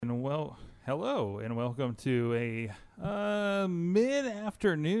Hello, and welcome to a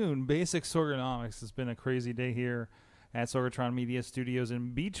mid-afternoon Basic Sorgonomics. It's been a crazy day here at Sorgatron Media Studios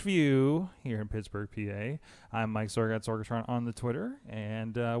in Beachview here in Pittsburgh, PA. I'm Mike Sorg at Sorgatron on the Twitter,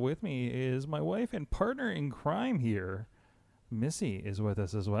 and with me is my wife and partner in crime here. Missy is with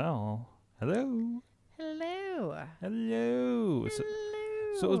us as well. Hello. Hello. Hello.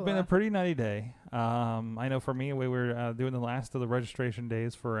 So it's been a pretty nutty day. I know for me, we were doing the last of the registration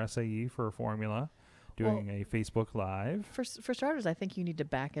days for SAE for Formula, doing a Facebook Live. For starters, I think you need to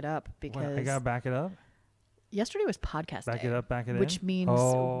back it up because I gotta back it up. Yesterday was podcast Back day, it up, back it which in. means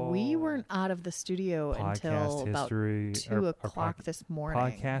we weren't out of the studio until about 2 o'clock this morning.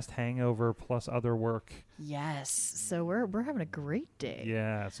 Podcast hangover plus other work. Yes, so we're having a great day.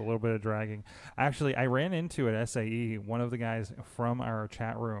 Yeah, it's a little bit of dragging. Actually, I ran into at SAE one of the guys from our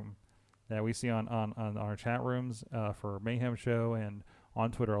chat room that we see on our chat rooms for Mayhem Show and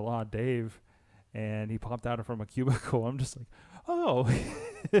on Twitter a lot, Dave, and he popped out from a cubicle. I'm just like, oh.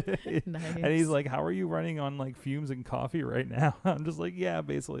 Nice. And he's like, how are you running on like fumes and coffee right now? I'm just like, yeah,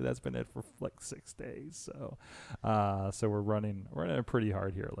 basically that's been it for like 6 days. So we're running pretty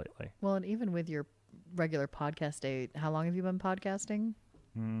hard here lately. Well, and even with your regular podcast day, how long have you been podcasting?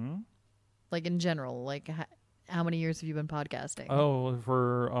 Like in general, like how many years have you been podcasting? Oh,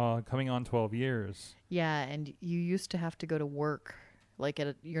 for coming on 12 years. Yeah, and you used to have to go to work like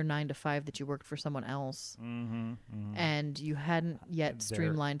at your 9 to 5 that you worked for someone else, and you hadn't yet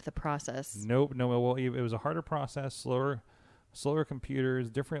streamlined the process. Nope. No. Well, it was a harder process, slower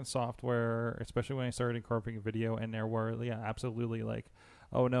computers, different software, especially when I started incorporating video. And there were, absolutely like,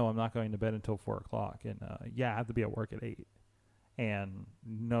 oh no, I'm not going to bed until 4 o'clock, and I have to be at work at 8. And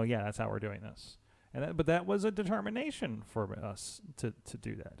no, that's how we're doing this. And but that was a determination for us to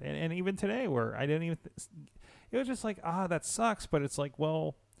do that. And even today, where I didn't even. It was just like, that sucks. But it's like,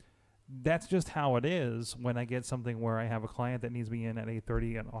 well, that's just how it is when I get something where I have a client that needs me in at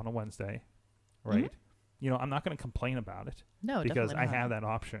 8:30 on a Wednesday, right? Mm-hmm. I'm not going to complain about it. No, because I have that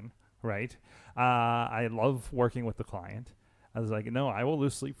option, right? I love working with the client. I was like, no, I will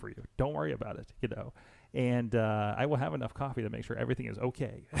lose sleep for you. Don't worry about it, And I will have enough coffee to make sure everything is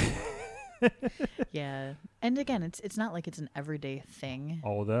okay. Yeah, and again, it's not like it's an everyday thing.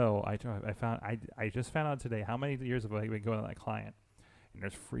 Although I just found out today how many years have I been going to that client, and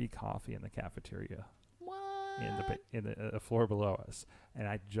there's free coffee in the cafeteria. What? In the floor below us, and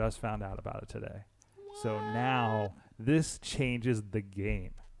I just found out about it today. What? So now this changes the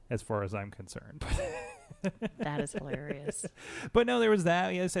game as far as I'm concerned. That is hilarious. But no, there was that.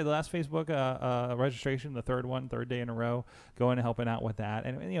 I say the last Facebook registration, the third day in a row, going and helping out with that.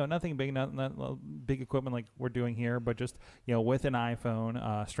 And nothing big, not big equipment like we're doing here, but just with an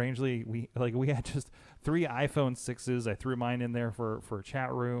iPhone. Strangely, we had just 3 iPhone 6s. I threw mine in there for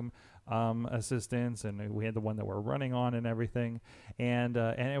chat room assistance, and we had the one that we're running on and everything. And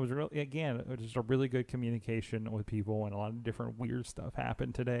it was really, again, it was just a really good communication with people, and a lot of different weird stuff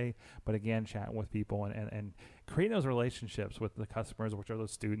happened today. But again, chatting with people and creating those relationships with the customers, which are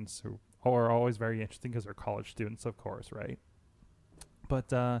those students who are always very interesting because they're college students, of course, right?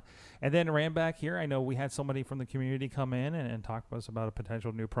 But and then ran back here. I know we had somebody from the community come in and talk to us about a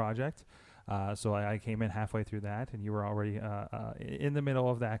potential new project. So I came in halfway through that, and you were already in the middle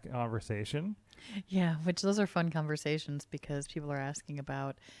of that conversation. Yeah, which those are fun conversations because people are asking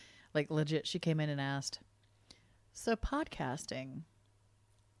about, like, legit, she came in and asked, so podcasting,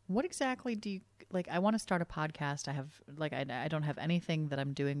 what exactly do you, like, I want to start a podcast. I have, like, I don't have anything that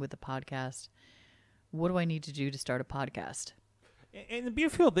I'm doing with the podcast. What do I need to do to start a podcast? And the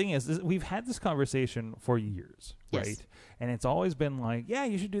beautiful thing is we've had this conversation for years, right? Yes. And it's always been like, yeah,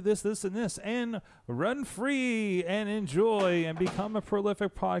 you should do this, this, and this, and run free and enjoy and become a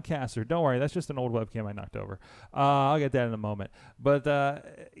prolific podcaster. Don't worry, that's just an old webcam I knocked over. I'll get that in a moment. But,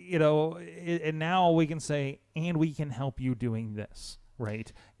 and now we can say, and we can help you doing this.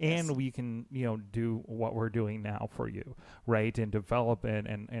 Right. And yes. we can, do what we're doing now for you. Right. And develop it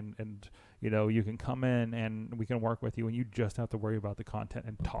and you can come in and we can work with you, and you just have to worry about the content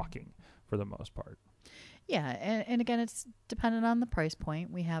and talking for the most part. Yeah. And again, it's dependent on the price point.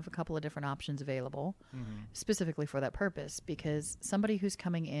 We have a couple of different options available specifically for that purpose, because somebody who's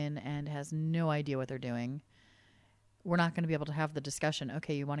coming in and has no idea what they're doing, we're not going to be able to have the discussion.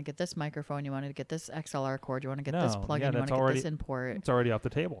 Okay, you want to get this microphone, you want to get this XLR cord, you want to get this plug-in, you want to get this import. It's already off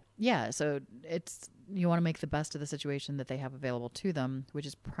the table. Yeah, so you want to make the best of the situation that they have available to them, which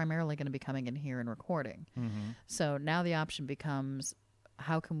is primarily going to be coming in here and recording. So now the option becomes,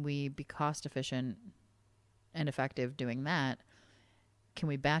 how can we be cost efficient and effective doing that? Can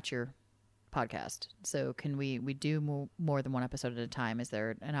we batch your podcast. So can we do more than one episode at a time? Is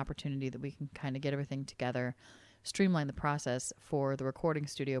there an opportunity that we can kind of get everything together, streamline the process for the recording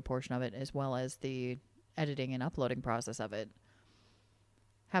studio portion of it, as well as the editing and uploading process of it?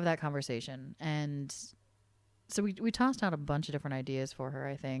 Have that conversation. And so we tossed out a bunch of different ideas for her,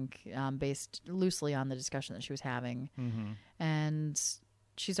 I think, based loosely on the discussion that she was having. Mm-hmm. And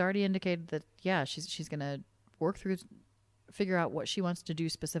she's already indicated that, yeah, she's going to work through, figure out what she wants to do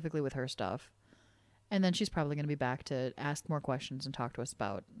specifically with her stuff. And then she's probably going to be back to ask more questions and talk to us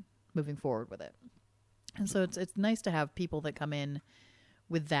about moving forward with it. And so it's nice to have people that come in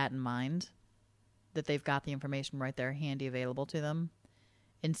with that in mind, that they've got the information right there handy available to them,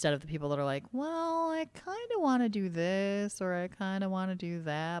 instead of the people that are like, well, I kind of want to do this or I kind of want to do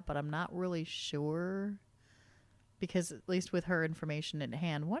that, but I'm not really sure. Because at least with her information in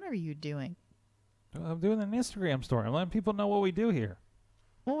hand, what are you doing? I'm doing an Instagram story. I'm letting people know what we do here.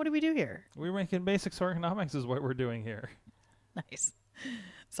 Well, what do we do here? We're making basic ergonomics is what we're doing here. Nice.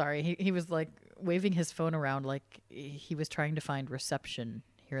 Sorry, he was like waving his phone around like he was trying to find reception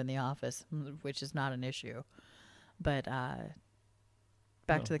here in the office, which is not an issue. But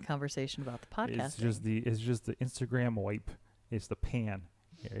back to the conversation about the podcast. It's just the Instagram wipe. It's the pan.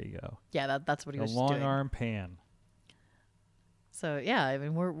 There you go. Yeah, that's what he was doing. The long doing. arm pan. So yeah, I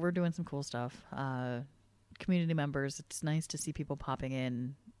mean we're doing some cool stuff. Community members, it's nice to see people popping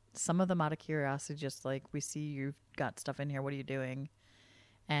in. Some of them out of curiosity, just like, we see you've got stuff in here. What are you doing?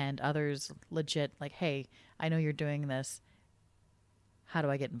 And others legit like, hey, I know you're doing this. How do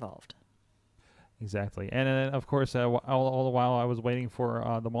I get involved? Exactly. And then, of course, all the while I was waiting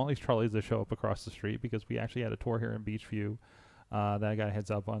for the Molly's trolleys to show up across the street, because we actually had a tour here in Beachview that I got a heads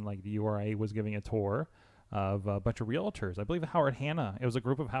up on. Like, the URA was giving a tour of a bunch of realtors. I believe Howard Hanna. It was a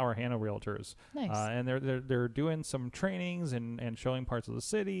group of Howard Hanna realtors. Nice. And they're doing some trainings and showing parts of the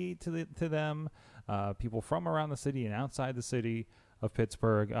city to them, people from around the city and outside the city of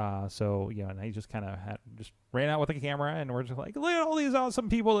Pittsburgh. So, and I just kind of just ran out with the camera, and we're just like, look at all these awesome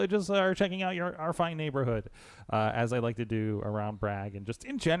people that just are checking out our fine neighborhood, as I like to do around Bragg and just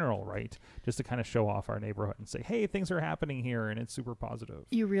in general, right? Just to kind of show off our neighborhood and say, hey, things are happening here, and it's super positive.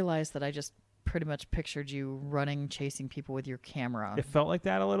 You realize that I just pretty much pictured you running, chasing people with your camera. It felt like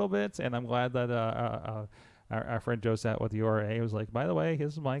that a little bit, and I'm glad that our friend Joe sat with the URA was like, by the way,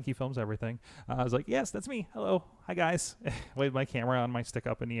 here's Mike. He films everything. I was like, yes, that's me. Hello. Hi, guys. Waved my camera on my stick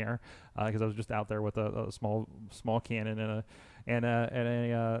up in the air because I was just out there with a small Canon and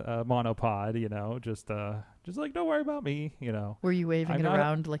a monopod, just like, don't worry about me, Were you waving it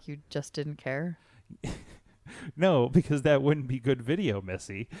around like you just didn't care? No, because that wouldn't be good video,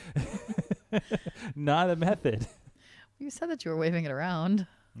 Missy. Not a method. You said that you were waving it around.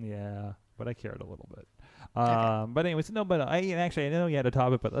 Yeah, but I cared a little bit. Okay. But anyways, no, but I know you had a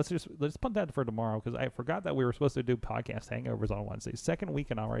topic, but let's put that for tomorrow, because I forgot that we were supposed to do podcast hangovers on Wednesday. Second week,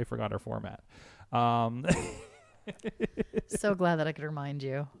 and I already forgot our format. So glad that I could remind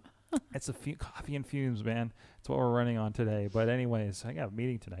you. It's a few coffee and fumes, man. It's what we're running on today. But anyways, I got a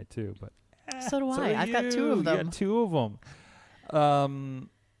meeting tonight too. But so do I. I've got two of them. You got two of them.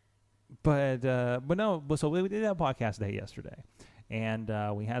 But no. So we did have a podcast day yesterday. And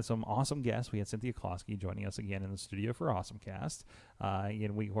we had some awesome guests. We had Cynthia Klosky joining us again in the studio for AwesomeCast.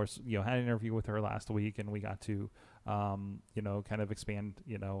 And we, of course, had an interview with her last week, and we got to, kind of expand,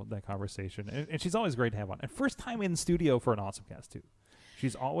 that conversation. And she's always great to have on. And first time in studio for an AwesomeCast, too.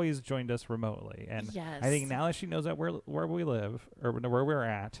 She's always joined us remotely. And yes. I think now that she knows that where we live, or where we're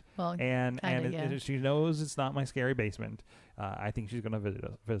at, well, and she knows it's not my scary basement, I think she's going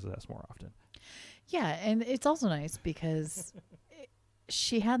to visit us more often. Yeah, and it's also nice because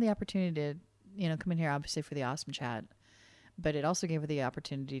she had the opportunity to, come in here, obviously, for the Awesome Chat, but it also gave her the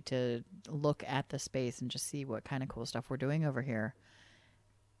opportunity to look at the space and just see what kind of cool stuff we're doing over here.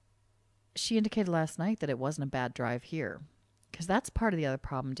 She indicated last night that it wasn't a bad drive here, because that's part of the other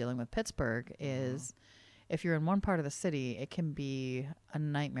problem dealing with Pittsburgh is if you're in one part of the city, it can be a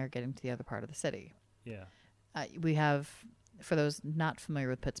nightmare getting to the other part of the city. Yeah. We have, for those not familiar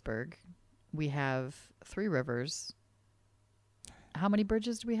with Pittsburgh, we have 3 rivers. How many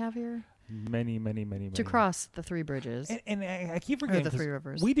bridges do we have here? Many. To cross the 3 bridges. And I keep forgetting the 3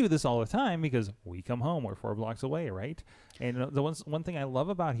 rivers. We do this all the time because we come home. We're 4 blocks away, right? And the one thing I love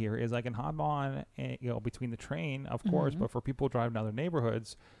about here is I can hop on, between the train, of course, but for people driving to other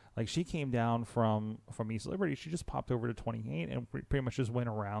neighborhoods, like she came down from East Liberty, she just popped over to 28 and pretty much just went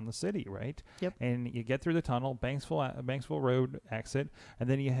around the city, right? Yep. And you get through the tunnel, Banksville Road exit, and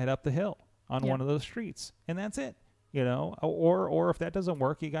then you head up the hill on one of those streets, and that's it. you know, or if that doesn't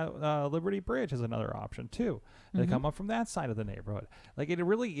work, you got Liberty Bridge as another option too. They come up from that side of the neighborhood. Like it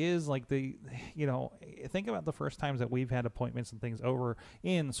really is like you know, think about the first times that we've had appointments and things over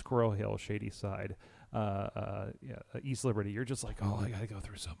in Squirrel Hill, Shady Side, East Liberty. You're just like, oh, I got to go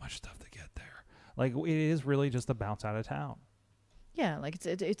through so much stuff to get there. Like it is really just a bounce out of town. Yeah, like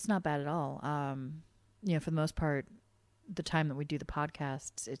it's not bad at all. You know, for the most part, the time that we do the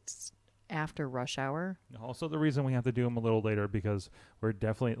podcasts, it's after rush hour. Also, the reason we have to do them a little later because we're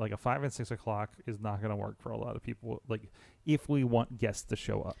definitely like a 5 and 6 o'clock is not going to work for a lot of people. Like if we want guests to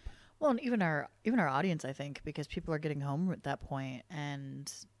show up. Well, and even our audience, I think, because people are getting home at that point,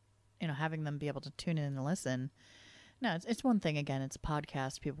 and you know, having them be able to tune in and listen. No, it's one thing. Again, it's a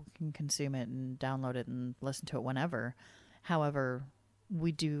podcast. People can consume it and download it and listen to it whenever. However,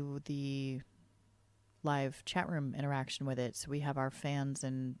 we do the live chat room interaction with it, so we have our fans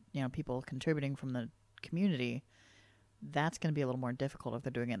and, you know, people contributing from the community. That's going to be a little more difficult if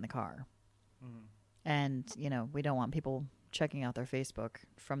they're doing it in the car. And you know, we don't want people checking out their Facebook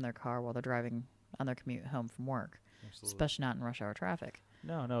from their car while they're driving on their commute home from work. Absolutely. Especially not in rush hour traffic.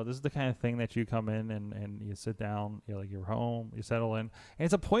 No, this is the kind of thing that you come in and you sit down, you're home, you settle in, and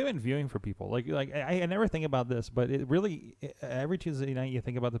it's appointment viewing for people. Like I never think about this, but it really, every Tuesday night you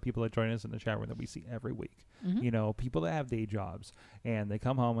think about the people that join us in the chat room that we see every week. You know, people that have day jobs and they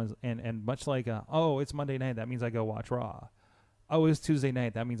come home and much like, oh, it's Monday night, that means I go watch Raw. Oh, it's Tuesday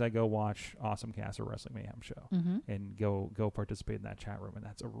night, that means I go watch Awesome Cast or Wrestling Mayhem show and go participate in that chat room. And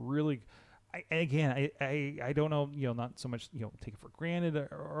that's a really... I don't know, you know, not so much, you know, take it for granted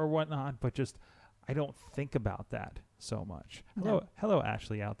or whatnot, but just I don't think about that so much. Hello,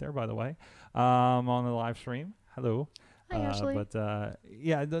 Ashley out there, by the way, on the live stream. Hello. Hi, Ashley. But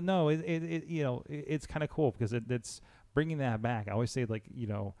yeah, no, it you know, it's kind of cool because it's bringing that back. I always say, like, you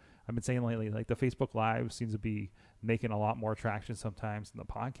know, I've been saying lately, like the Facebook Live seems to be making a lot more traction sometimes than the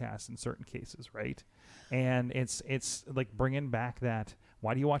podcast in certain cases, right? And it's like bringing back that.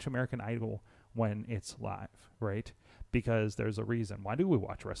 Why do you watch American Idol when it's live, right? Because there's a reason. Why do we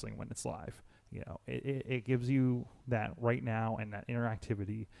watch wrestling when it's live? You know, it gives you that right now and that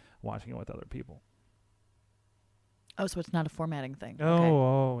interactivity watching it with other people. Oh, so it's not a formatting thing. Oh, okay.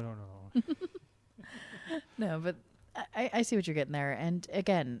 Oh, no. No, but I see what you're getting there. And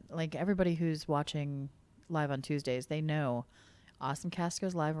again, like everybody who's watching live on Tuesdays, they know Awesome Cast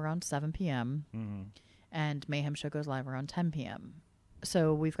goes live around 7 p.m. And Mayhem Show goes live around 10 p.m.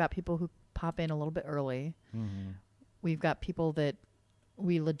 So we've got people who pop in a little bit early. We've got people that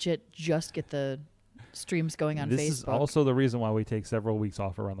we legit just get the streams going on Facebook. This is also the reason why we take several weeks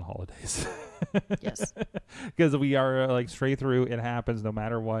off around the holidays. Yes. Because we are like straight through. It happens no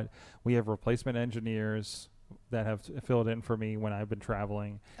matter what. We have replacement engineers that have filled in for me when I've been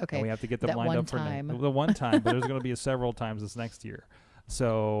traveling. Okay. And we have to get them that lined up for the one time, but there's going to be several times this next year.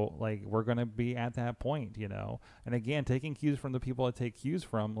 So, like, we're going to be at that point, you know. And again, taking cues from the people I take cues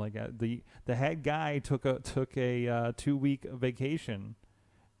from, like the head guy took a 2-week vacation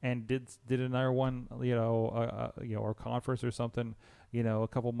and did another one, you know, or conference or something, you know, a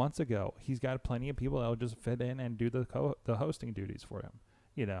couple months ago. He's got plenty of people that will just fit in and do the hosting duties for him.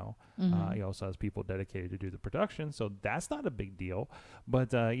 You know, he also has people dedicated to do the production, so that's not a big deal.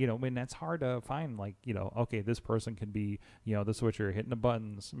 But you know, I mean, that's hard to find. Like, you know, okay, this person can be, you know, the switcher, hitting the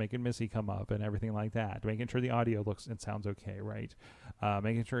buttons, making Missy come up, and everything like that. Making sure the audio looks and sounds okay, right?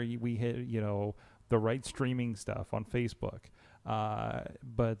 Making sure we hit, you know, the right streaming stuff on Facebook.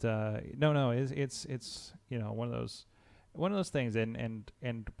 But no, it's you know, one of those things, and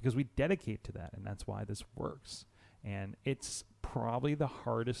because we dedicate to that, and that's why this works. And it's probably the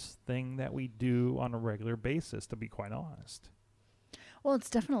hardest thing that we do on a regular basis, to be quite honest. Well, it's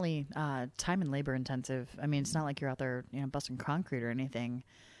definitely time and labor intensive. I mean, it's not like you're out there, you know, busting concrete or anything.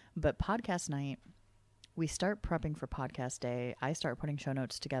 But podcast night, we start prepping for podcast day. I start putting show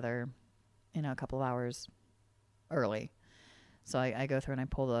notes together, you know, a couple of hours early. So I go through and I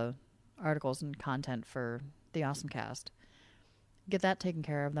pull the articles and content for the Awesome Cast. Get that taken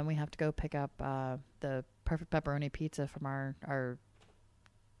care of. Then we have to go pick up the Perfect Pepperoni Pizza from our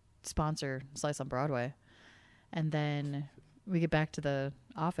sponsor, Slice on Broadway. And then we get back to the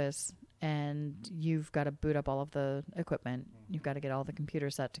office, and you've got to boot up all of the equipment. You've got to get all the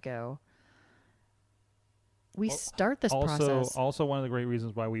computers set to go. We start this process. Also, one of the great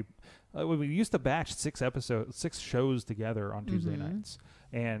reasons why we used to batch 6 shows together on Tuesday nights.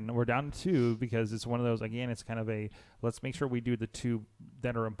 And we're down to 2 because it's one of those, again, it's kind of let's make sure we do the 2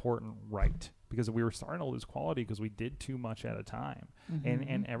 that are important right. Because we were starting to lose quality because we did too much at a time.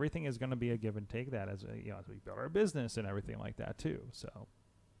 And everything is going to be a give and take that as we build our business and everything like that too. So,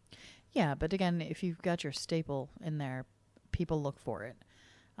 Yeah, but again, if you've got your staple in there, people look for it,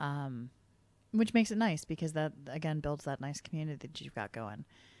 which makes it nice because that, again, builds that nice community that you've got going.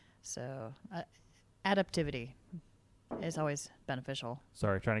 So adaptivity is always beneficial.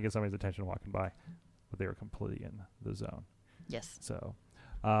 Sorry, trying to get somebody's attention walking by, but they were completely in the zone. Yes. So,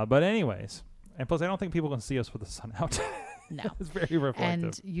 but anyways, and plus I don't think people can see us with the sun out. No. It's very reflective.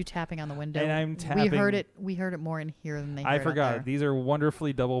 And you tapping on the window. And I'm tapping. We heard it more in here than they heard I out forgot. there. These are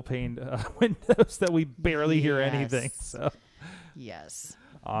wonderfully double paned windows that we barely hear anything. So yes.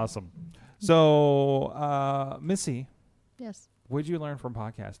 awesome. So, Missy, Yes. what did you learn from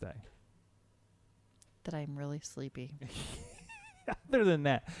Podcast Day? That I'm really sleepy. Other than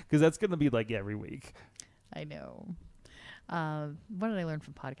that, because that's going to be like every week. I know. What did I learn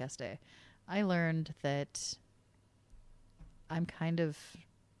from Podcast Day? I learned that I'm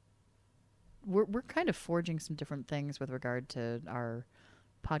we're kind of forging some different things with regard to our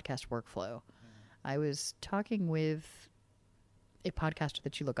podcast workflow. I was talking with a podcaster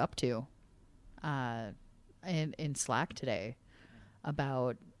that you look up to in Slack today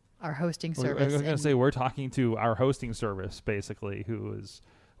about our hosting service. I was going to say we're talking to our hosting service, basically,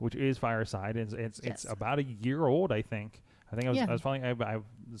 which is Fireside. It's about a year old, I think. I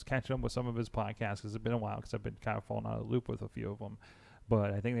was catching up with some of his podcasts because it's been a while because I've been kind of falling out of the loop with a few of them.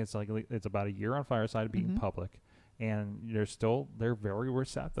 But I think it's about a year on Fireside being public, and they're very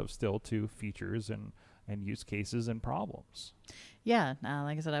receptive still to features and use cases and problems. Yeah,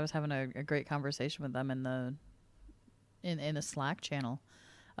 like I said, I was having a great conversation with them in the Slack channel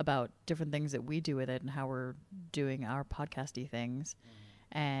about different things that we do with it and how we're doing our podcasty things,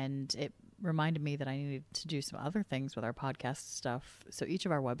 and it reminded me that I needed to do some other things with our podcast stuff. So each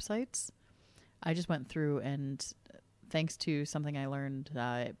of our websites, I just went through and thanks to something I learned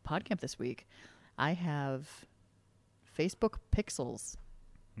at PodCamp this week, I have Facebook pixels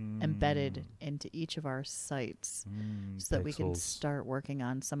embedded into each of our sites so that we can start working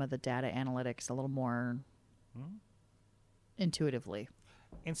on some of the data analytics a little more intuitively.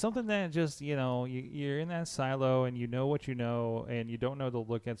 And something that just, you're in that silo and you know what you know and you don't know to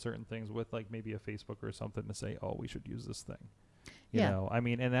look at certain things with like maybe a Facebook or something to say, oh, we should use this thing. You know, I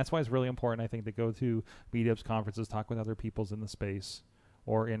mean, and that's why it's really important, I think, to go to meetups, conferences, talk with other peoples in the space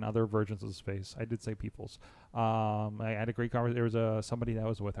or in other versions of the space. I did say peoples. I had a great conversation. There was somebody that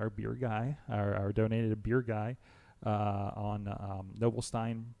was with our beer guy, our donated beer guy on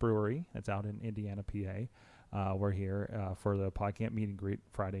Noblestein Brewery. It's out in Indiana, PA. We're here for the PodCamp meet and greet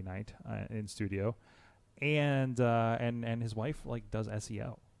Friday night in studio, and his wife does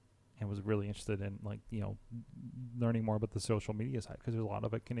SEO, and was really interested in learning more about the social media side because there's a lot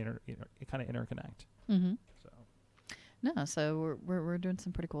of it can kind of interconnect. Mm-hmm. So we're doing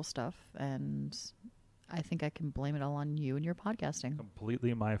some pretty cool stuff, and I think I can blame it all on you and your podcasting.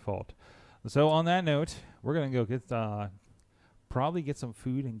 Completely my fault. So on that note, we're gonna go get probably get some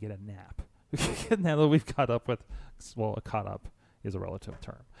food and get a nap. Now that we've caught up caught up is a relative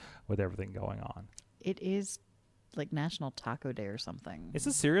term with everything going on. It is like National Taco Day or something. Is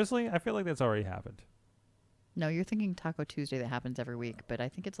this seriously? I feel like that's already happened. No, you're thinking Taco Tuesday that happens every week, but I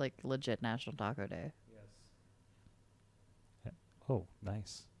think it's like legit National Taco Day. Yes. Yeah. Oh,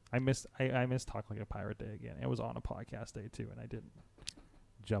 nice. I missed Talk Like a Pirate Day again. It was on a podcast day too, and I didn't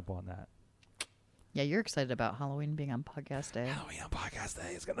jump on that. Yeah, you're excited about Halloween being on podcast day. Halloween on podcast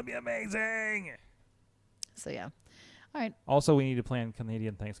day is going to be amazing. So, yeah. All right. Also, we need to plan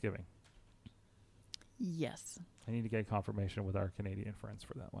Canadian Thanksgiving. Yes. I need to get confirmation with our Canadian friends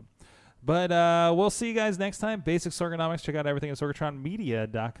for that one. But we'll see you guys next time. Basics Ergonomics. Check out everything at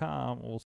sorgatronmedia.com. We'll